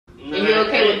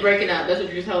you're breaking up. That's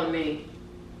what you're telling me.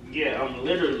 Yeah, I'm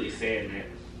literally saying that.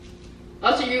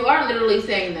 Oh, so you are literally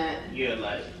saying that? Yeah,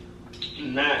 like,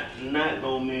 not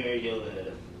gonna marry your ass.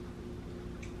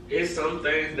 It's some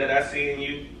things that I see in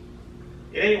you.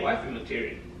 It ain't wifey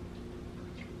material.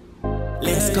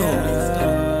 Let's go.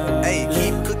 Hey,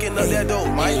 keep cooking up that dope,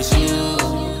 Mike. It's you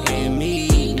and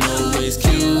me, know it's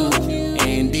cute.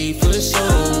 And D for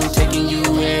sure, taking you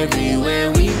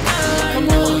everywhere we go. I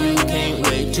know you can't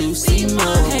wait to see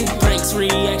more. Pranks,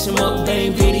 reaction,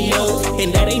 mukbang video.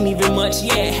 And that ain't even much,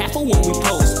 yeah, half of what we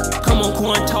post. Come on,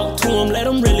 Quan, talk to them, let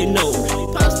them really know.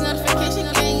 Post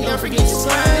notification gang, don't forget to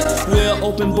subscribe. We're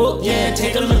open book, yeah,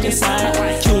 take a look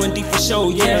inside. Q and D for show,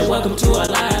 yeah, welcome to our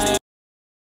lives.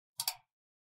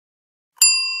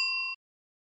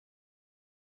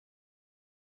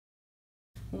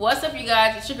 What's up, you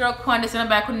guys? It's your girl Quandis, and I'm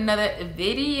back with another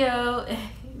video.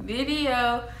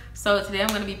 So today I'm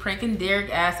gonna be pranking Derek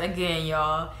ass again,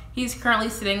 y'all. He's currently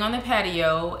sitting on the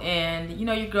patio, and you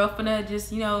know your girlfriend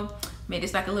just made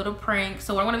this like a little prank.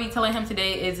 So what I'm gonna be telling him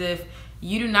today is, if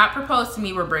you do not propose to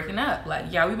me, we're breaking up. Like,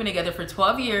 yeah, we've been together for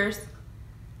 12 years.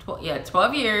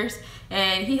 12 years,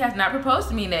 and he has not proposed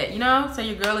to me yet. So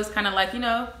your girl is kind of like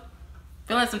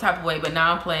feeling some type of way, but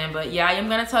now I'm playing. But yeah, I am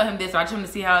gonna tell him this. I just want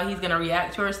to see how he's gonna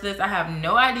react towards this. I have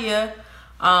no idea.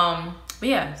 But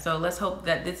yeah, so let's hope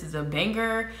that this is a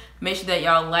banger. Make sure that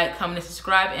y'all like, comment, and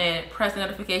subscribe, and press the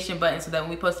notification button so that when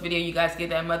we post a video, you guys get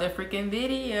that mother freaking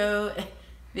video.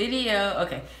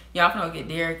 Okay, y'all gonna go get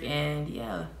Derek, and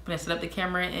yeah, I'm gonna set up the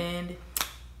camera and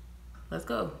let's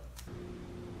go.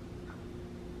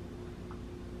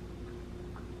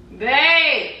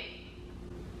 Babe!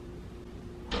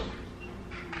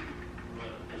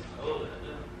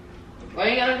 Why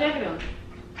you got a jacket on?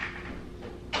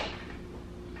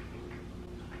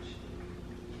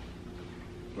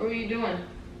 What were you doing?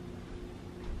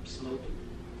 Smoking.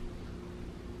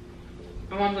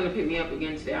 My mom's gonna pick me up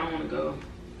again today. I don't wanna go.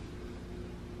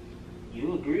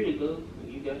 You agree to go,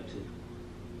 you got to.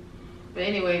 But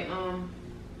anyway,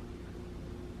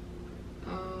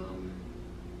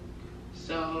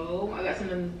 so I got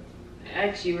something to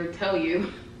ask you or tell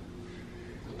you.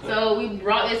 Okay. So we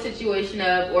brought this situation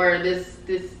up, or this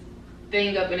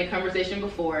thing up in a conversation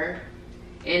before,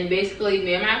 and basically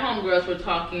me and my homegirls were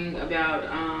talking about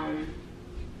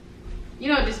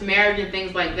just marriage and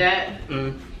things like that.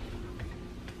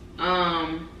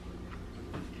 I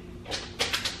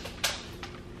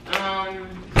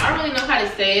don't really know how to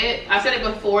say it. I said it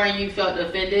before and you felt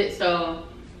offended. So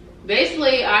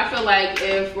basically, I feel like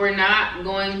if we're not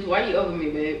going, why are you over me,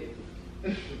 babe?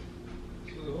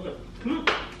 Come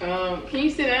on. Can you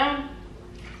sit down?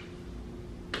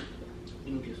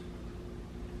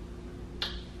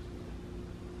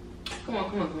 Come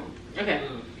on. Okay.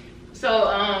 So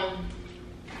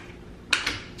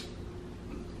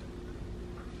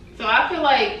I feel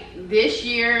like this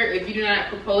year, if you do not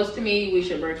propose to me, we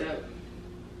should break up.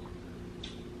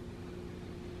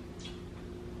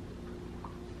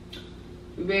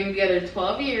 We've been together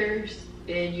 12 years,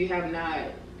 and you have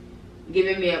not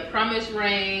given me a promise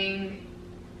ring.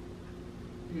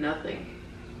 Nothing.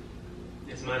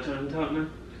 It's my turn to talk now?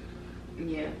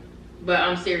 Yeah. But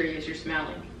I'm serious, you're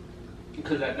smiling.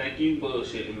 Because I think you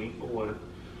bullshitting me, for one.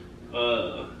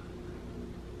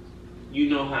 You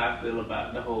know how I feel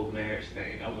about the whole marriage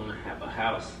thing. I want to have a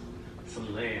house,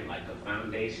 some land, like a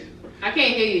foundation. I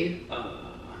can't hear you.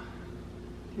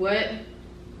 What?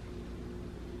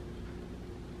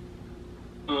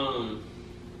 I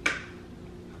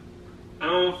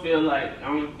don't feel like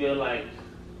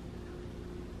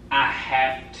I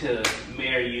have to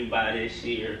marry you by this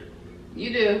year.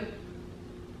 You do.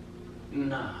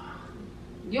 Nah.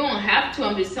 You don't have to.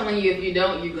 I'm just telling you, if you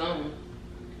don't, you're gone.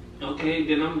 Okay,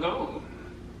 then I'm gone.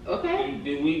 Okay.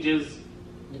 Then we just...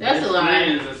 That's a lie.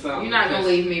 You're not gonna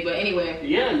leave me, but anyway.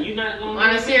 Yeah, you're not gonna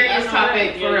on a serious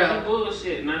topic, for real. You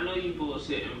bullshitting. I know you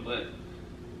bullshitting, but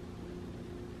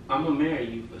I'm gonna marry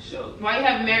you for sure. Why you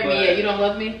haven't married me yet? You don't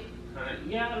love me?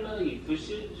 Yeah, I love you for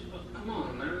sure. Come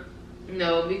on, man.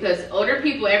 No, because older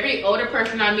people, every older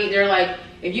person I meet, they're like,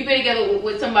 if you've been together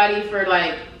with somebody for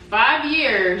like 5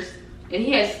 years and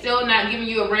he has still not given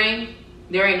you a ring,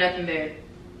 there ain't nothing there.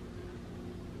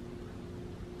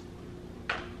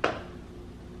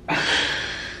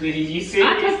 You serious?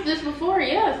 I tested this before,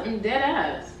 yes. I'm dead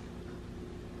ass.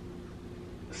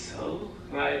 So,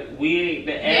 like, we ain't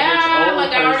the average yeah,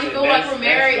 like I already person. feel like we're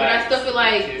married, but I still feel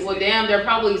like, just, well, damn, they're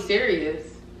probably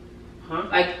serious. Huh?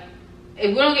 Like, if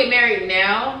we don't get married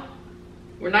now,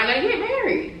 we're not gonna get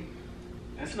married.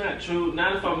 That's not true.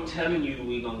 Not if I'm telling you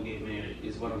we gonna get married,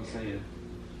 is what I'm saying.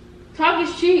 Talk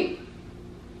is cheap.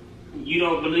 You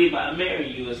don't believe I marry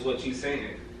you is what you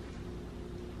saying.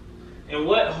 And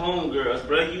what homegirls,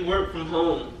 bro? You work from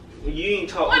home. You ain't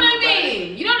talking. What I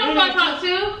mean? You don't know who I talk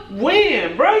to.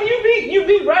 When, bro? You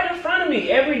be right in front of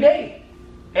me every day.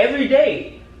 Every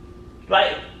day.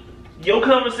 Like, your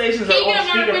conversations are on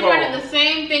speakerphone. The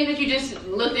same thing that you just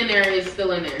looked in there is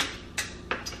still in there.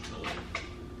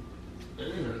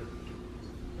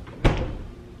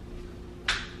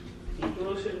 You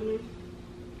bullshitting me?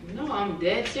 No, I'm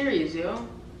dead serious, yo. You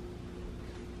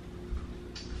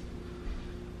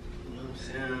know what I'm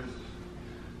saying?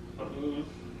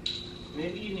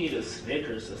 Maybe you need a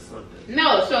Snickers or something.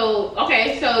 No, so,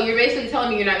 okay, so you're basically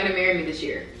telling me you're not gonna marry me this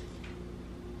year.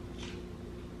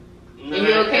 No, and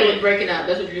you're okay with breaking up,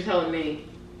 that's what you're telling me.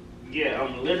 Yeah,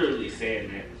 I'm literally saying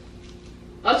that.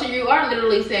 Oh, so you are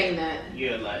literally saying that?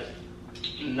 Yeah, like,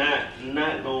 not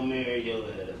gonna marry your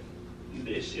ass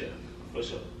this year, for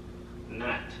sure.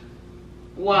 Not.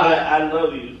 Why? But I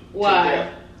love you. Why?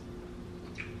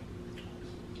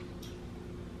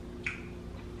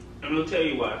 I'm gonna tell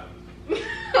you why.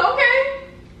 Okay.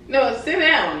 No, sit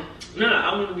down. No,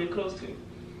 I want to get close to you.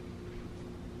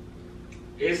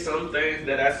 It's some things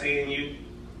that I see in you.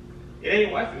 It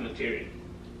ain't wifey material.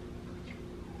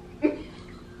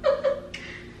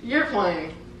 You're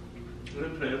playing.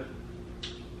 I'm playing.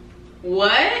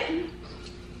 What?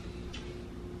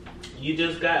 You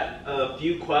just got a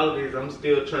few qualities I'm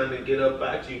still trying to get up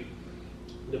at you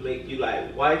to make you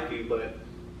like wifey, but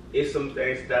it's some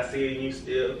things that I see in you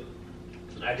still.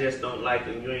 I just don't like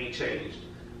it. You ain't changed.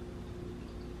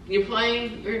 You're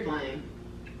playing? You're playing.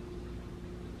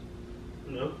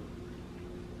 No.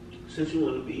 Since you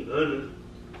want to be honest,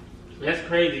 that's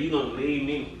crazy. You gonna leave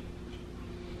me?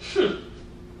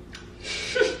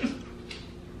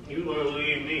 You gonna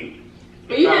leave me?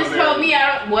 But you just told me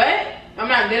I don't. What? I'm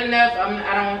not good enough.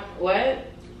 I don't. What?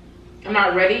 I'm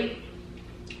not ready.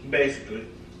 Basically.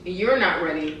 You're not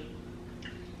ready.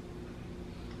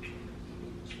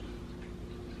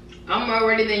 I'm more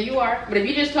ready than you are. But if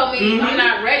you just told me I'm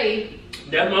not ready,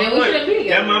 that's my then point. We shouldn't be together.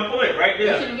 That's my point right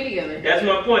there. We shouldn't be together. That's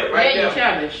my point right there. You're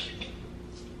childish.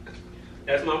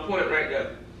 That's my point right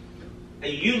there.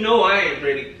 And you know I ain't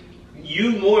ready.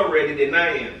 You more ready than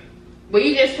I am. But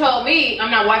you just told me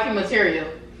I'm not wifey material.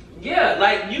 Yeah,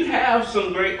 like you have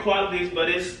some great qualities, but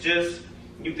it's just,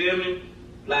 you feel me?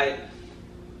 Like,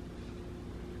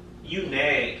 you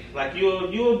nag. Like you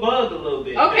a bug a little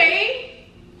bit. Okay.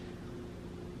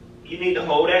 You need to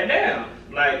hold that down.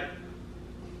 Like,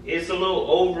 it's a little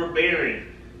overbearing.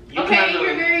 Okay,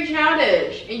 you're very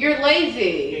childish and you're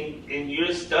lazy. And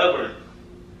you're stubborn.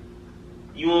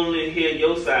 You only hear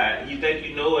your side. You think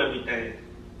you know everything.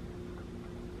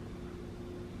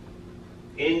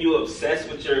 And you're obsessed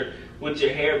with your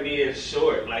hair being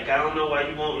short. Like, I don't know why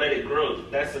you won't let it grow.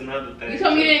 That's another thing. You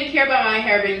told me you didn't care about my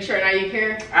hair being short. Now you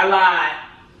care? I lied.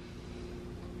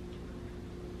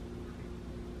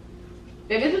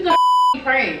 If this is a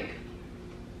prank.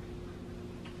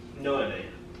 No, it ain't.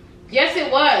 Yes,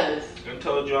 it was. I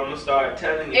told you I'm gonna start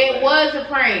telling you. It was a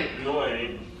prank. No, it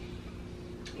ain't.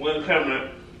 When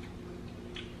camera?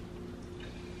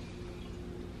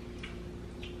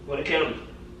 What a camera?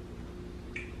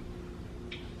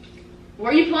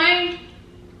 Were you playing?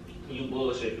 You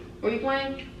bullshit. Were you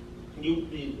playing? You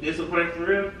this a prank for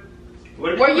real?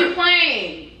 Were you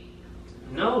playing?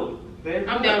 No, baby.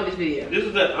 I'm done with this video. This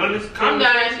is an honest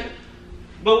conversation. I'm done.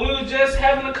 But we were just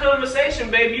having a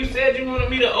conversation, baby. You said you wanted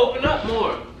me to open up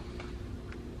more.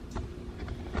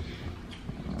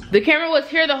 The camera was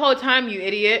here the whole time, you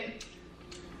idiot.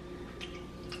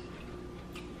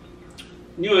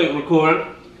 You ain't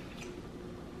recording.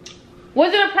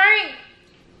 Was it a prank?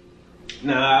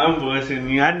 Nah, I'm bullshitting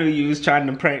you. I knew you was trying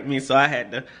to prank me, so I had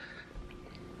to.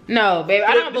 No, babe,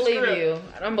 I don't believe you.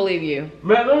 I don't believe you.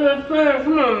 Man,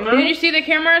 come on, man. Did you see the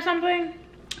camera or something?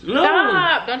 No.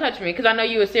 Stop! Don't touch me, because I know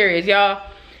you were serious, y'all.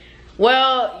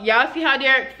 Well, y'all see how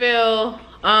Derek feel.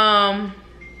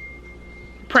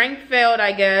 Prank failed,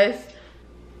 I guess.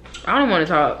 I don't want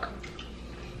to talk.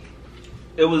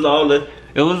 It was all a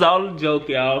joke,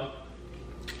 y'all.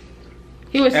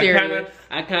 He was serious.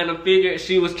 I kind of figured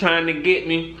she was trying to get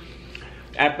me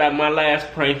after my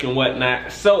last prank and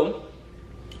whatnot. So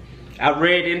I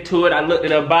read into it. I looked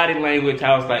at her body language.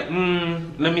 I was like,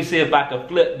 let me see if I can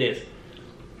flip this.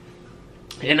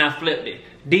 And I flipped it.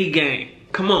 D-gang,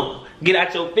 come on, get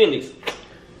out your feelings.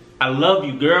 I love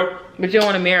you, girl. But you don't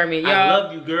want to marry me, y'all. I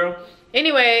love you, girl.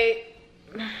 Anyway,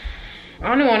 I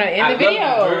don't even want to end the video.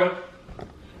 Love you, girl.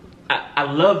 I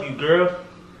love you, girl.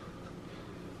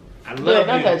 I love you.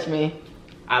 Don't touch me.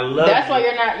 I love That's you. why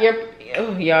you're not,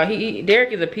 y'all,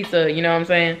 Derek is a piece of, you know what I'm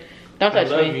saying? Don't touch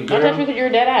me. You, don't touch me because you're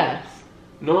a dead ass.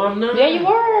 No, I'm not. Yeah, you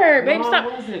were. Baby, No, stop.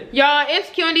 I wasn't. Y'all, it's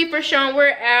QND for Sean.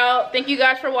 We're out. Thank you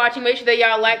guys for watching. Make sure that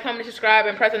y'all like, comment, subscribe,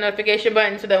 and press the notification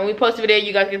button so that when we post a video,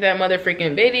 you guys get that mother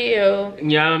freaking video. You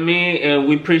know what I mean? And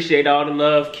we appreciate all the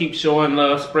love. Keep showing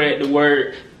love. Spread the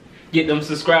word. Get them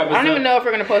subscribers I don't up. even know if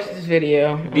we're going to post this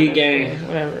video. D-Gang.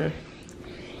 Whatever.